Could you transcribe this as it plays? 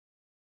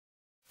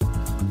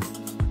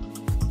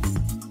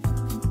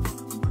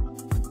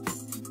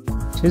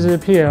其实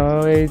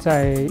PLLA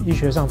在医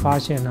学上发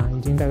现呢，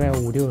已经大概有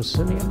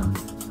50-60年了。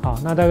好，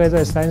那大概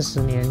在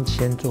30年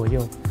前左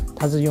右，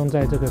它是用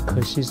在这个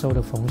可吸收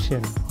的缝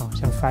线，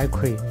像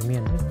Factory 里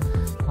面的。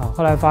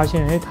后来发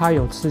现，它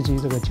有刺激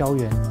这个胶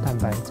原蛋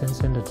白增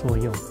生的作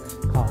用。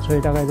所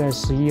以大概在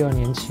11、12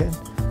年前，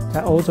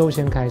在欧洲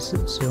先开始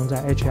使用在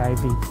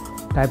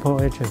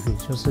HIV、Plla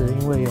就是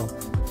因为有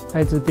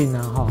艾滋病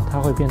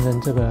它会变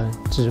成这个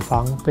脂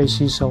肪被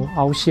吸收，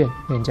凹陷，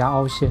脸颊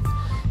凹陷。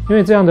因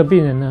为这样的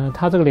病人呢，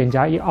他这个脸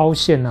颊一凹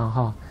陷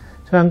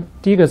虽然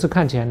第一个是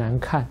看起来难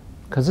看，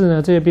可是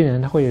呢，这些病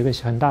人他会有一个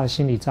很大的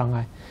心理障碍，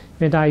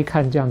因为大家一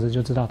看这样子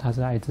就知道他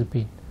是艾滋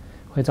病，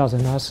会造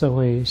成他社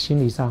会心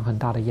理上很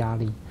大的压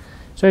力，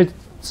所以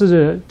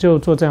就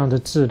做这样的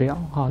治疗。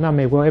那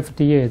美国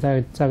FDA 也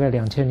在大概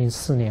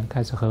2004年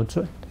开始核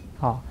准。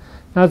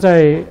那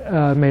在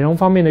美容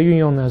方面的运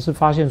用呢，是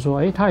发现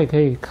说，它也可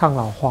以抗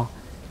老化，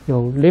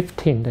有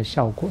lifting 的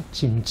效果，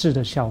紧致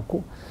的效果。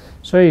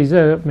所以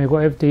这美国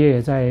FDA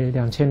也在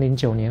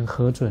2009年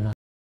核准了。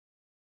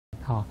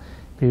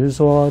比如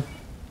说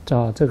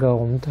这个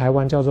我们台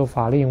湾叫做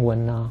法令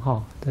纹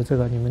的这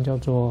个你们叫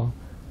做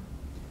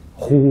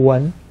虎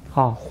纹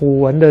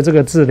虎纹的这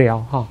个治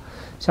疗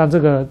像这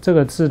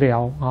个治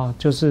疗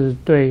就是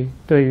对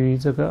于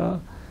这个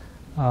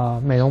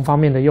美容方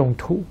面的用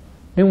途。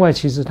另外，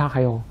其实它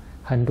还有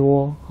很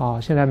多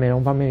现在美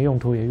容方面的用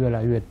途也越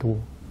来越多。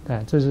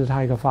对，这是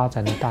它一个发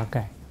展的大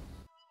概。